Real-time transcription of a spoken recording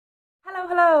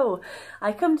Hello!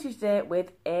 I come to you today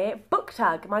with a book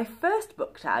tag, my first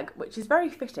book tag, which is very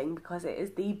fitting because it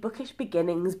is the Bookish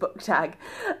Beginnings book tag.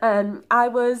 I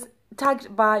was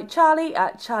tagged by Charlie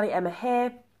at Charlie Emma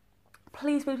Hay.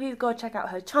 Please go check out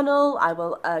her channel. I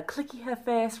will clicky her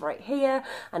face right here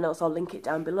and also link it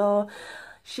down below.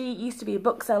 She used to be a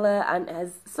bookseller and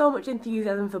has so much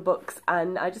enthusiasm for books,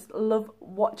 and I just love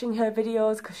watching her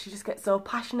videos because she just gets so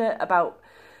passionate about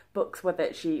books,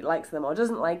 whether she likes them or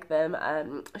doesn't like them.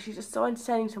 She's just so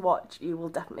entertaining to watch. You will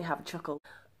definitely have a chuckle.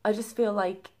 I just feel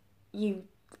like you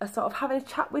are sort of having a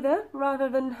chat with her rather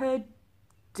than her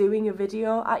doing a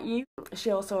video at you. She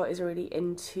also is really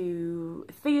into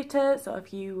theatre, so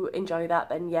if you enjoy that,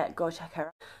 then yeah, go check her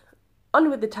out. On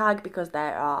with the tag, because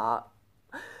there are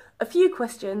a few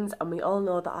questions and we all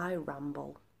know that I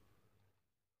ramble.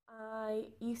 I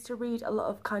used to read a lot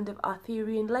of kind of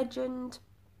Arthurian legend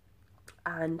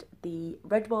and the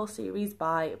Redwall series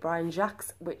by Brian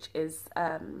Jacques, which is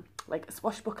like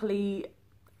swashbuckly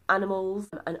animals,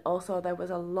 and also there was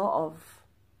a lot of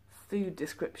food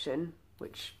description,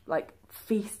 which like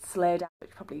feasts laid out,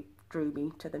 which probably drew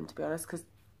me to them, to be honest, because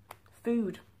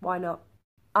food, why not?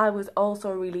 I was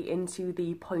also really into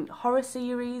the Point Horror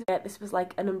series. This was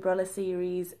like an umbrella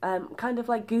series, kind of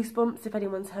like Goosebumps, if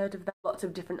anyone's heard of that. Lots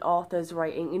of different authors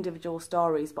writing individual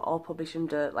stories, but all published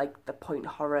under like the Point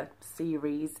Horror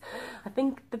series. I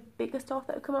think the biggest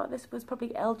author that come out of this was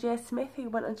probably L.J. Smith, who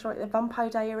went on to write the Vampire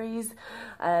Diaries,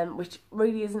 which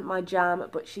really isn't my jam,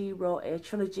 but she wrote a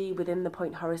trilogy within the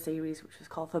Point Horror series, which was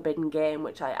called Forbidden Game,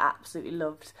 which I absolutely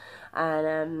loved.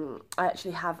 And I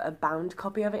actually have a bound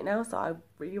copy of it now, so I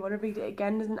really want to read it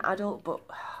again as an adult, but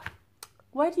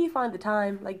where do you find the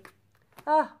time? Like,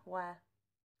 where?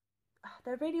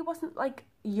 There really wasn't like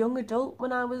young adult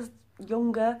when I was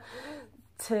younger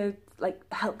to like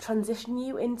help transition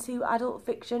you into adult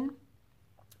fiction.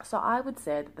 So I would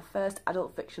say that the first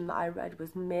adult fiction that I read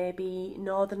was maybe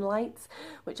Northern Lights,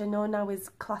 which I know now is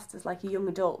classed as like a young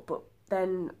adult, but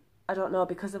then I don't know,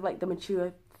 because of like the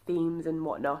mature themes and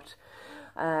whatnot,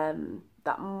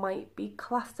 that might be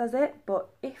classed as it, but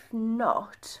if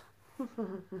not,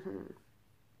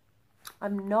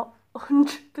 I'm not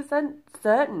 100%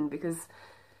 certain, because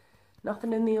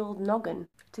nothing in the old noggin.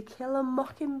 To Kill a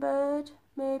Mockingbird,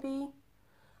 maybe?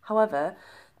 However,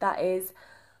 that is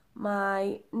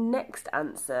my next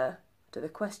answer to the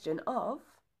question of,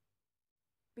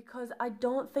 because I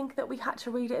don't think that we had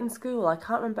to read it in school. I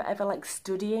can't remember ever like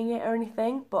studying it or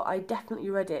anything, but I definitely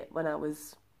read it when I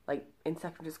was like in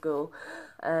secondary school,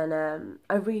 and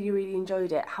I really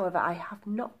enjoyed it. However, I have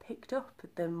not picked up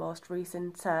the most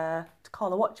recent To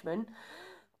Call a Watchman,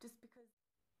 just because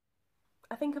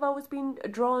I think I've always been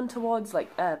drawn towards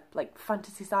like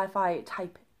fantasy sci-fi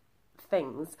type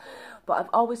things, but I've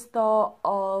always thought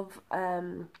of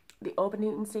the Ober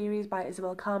Newton series by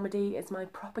Isabel Carmody as my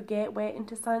proper gateway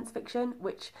into science fiction,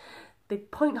 which the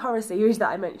Point Horror series that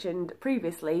I mentioned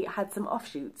previously had some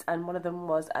offshoots, and one of them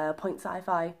was Point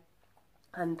Sci-Fi,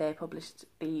 and they published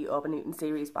the Ober Newton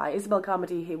series by Isabel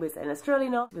Carmody, who was an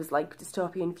Australian author. It was like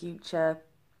dystopian future,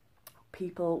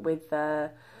 people with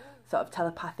sort of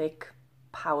telepathic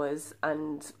powers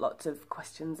and lots of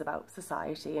questions about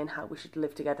society and how we should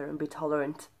live together and be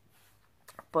tolerant.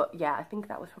 But yeah, I think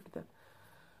that was probably the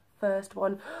first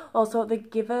one. Also, The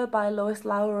Giver by Lois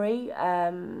Lowry.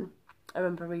 I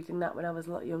remember reading that when I was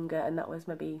a lot younger, and that was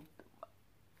maybe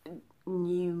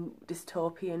new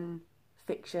dystopian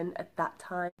fiction at that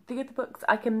time. The other books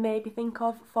I can maybe think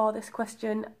of for this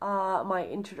question are my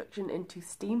introduction into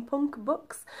steampunk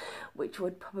books, which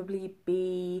would probably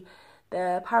be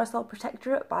The Parasol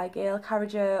Protectorate by Gail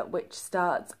Carriger, which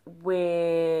starts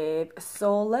with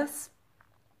Soulless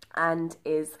and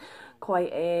is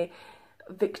quite a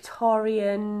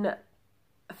Victorian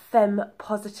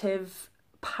femme-positive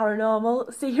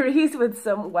paranormal series with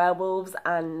some werewolves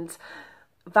and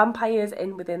vampires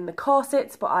within the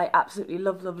corsets, but I absolutely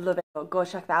love it. So go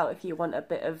check that out if you want a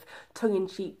bit of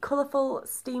tongue-in-cheek, colourful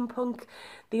steampunk.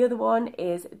 The other one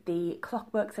is The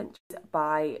Clockwork Centuries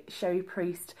by Sherry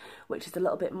Priest, which is a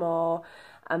little bit more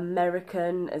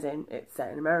American, as in it's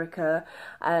set in America,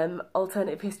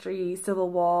 alternative history, Civil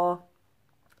War,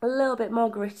 a little bit more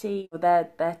gritty.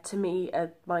 They're to me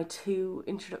my two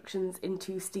introductions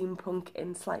into steampunk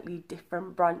in slightly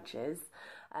different branches,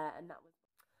 and that was.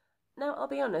 Now, I'll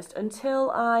be honest,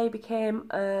 until I became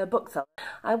a bookseller,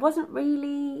 I wasn't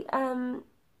really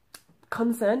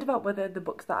concerned about whether the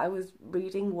books that I was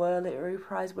reading were literary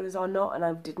prize winners or not, and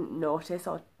I didn't notice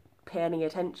or pay any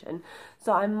attention.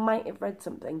 So I might have read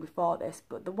something before this,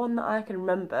 but the one that I can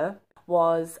remember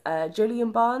was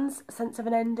Julian Barnes' Sense of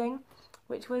an Ending,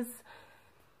 which was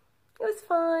it was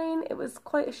fine. It was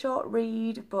quite a short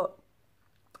read, but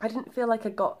I didn't feel like I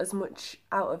got as much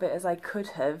out of it as I could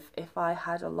have if I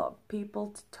had a lot of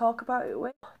people to talk about it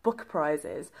with. Book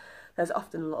prizes, there's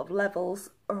often a lot of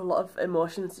levels or a lot of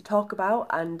emotions to talk about,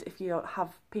 and if you don't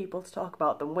have people to talk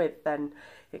about them with, then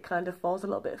it kind of falls a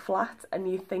little bit flat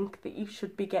and you think that you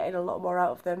should be getting a lot more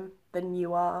out of them than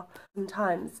you are.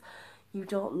 Sometimes you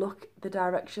don't look the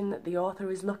direction that the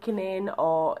author is looking in,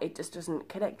 or it just doesn't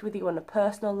connect with you on a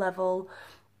personal level.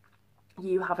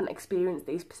 You haven't experienced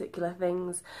these particular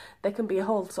things. There can be a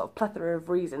whole sort of plethora of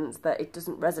reasons that it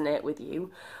doesn't resonate with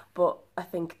you, but I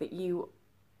think that you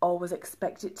always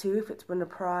expect it to if it's won a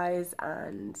prize,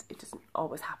 and it doesn't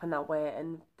always happen that way,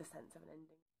 and the sense of an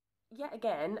ending. Yet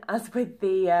again, as with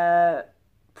the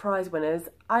prize winners,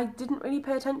 I didn't really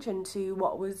pay attention to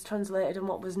what was translated and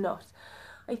what was not.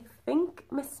 I think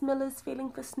Miss Miller's Feeling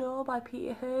for Snow by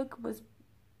Peter Haig was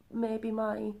maybe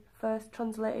my first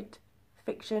translated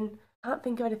fiction. I can't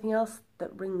think of anything else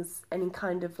that rings any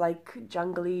kind of like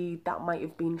jangly that might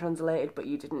have been translated but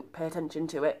you didn't pay attention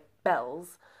to it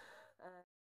bells.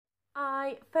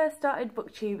 I first started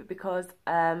BookTube because,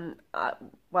 I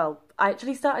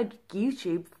actually started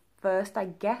YouTube first, I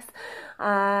guess.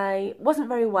 I wasn't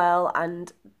very well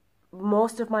and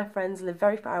most of my friends live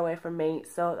very far away from me,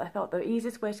 so I thought the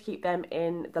easiest way to keep them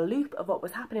in the loop of what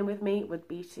was happening with me would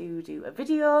be to do a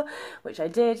video, which I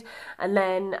did, and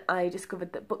then I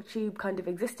discovered that BookTube kind of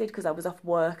existed because I was off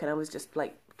work and I was just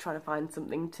like trying to find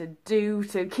something to do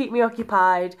to keep me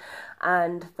occupied,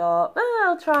 and thought,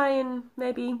 I'll try and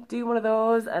maybe do one of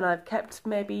those, and I've kept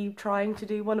maybe trying to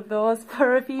do one of those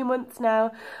for a few months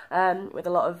now, with a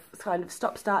lot of kind of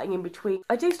stop-starting in between.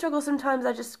 I do struggle sometimes.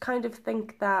 I just kind of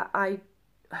think that I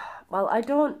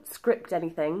don't script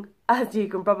anything, as you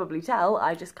can probably tell.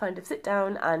 I just kind of sit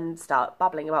down and start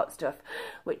babbling about stuff,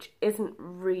 which isn't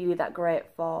really that great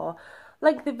for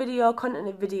length of video, content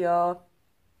of video.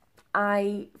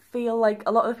 I feel like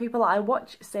a lot of the people that I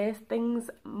watch say things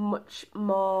much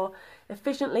more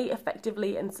efficiently,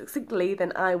 effectively and succinctly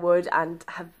than I would, and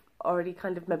have already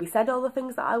kind of maybe said all the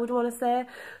things that I would want to say.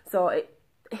 So it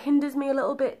hinders me a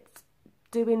little bit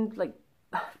doing like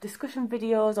discussion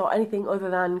videos or anything other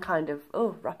than kind of,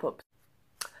 wrap up.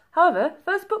 However,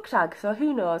 first book tag, so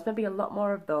who knows, maybe a lot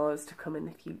more of those to come in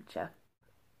the future.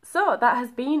 So that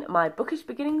has been my Bookish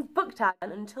Beginnings book tag,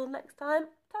 and until next time,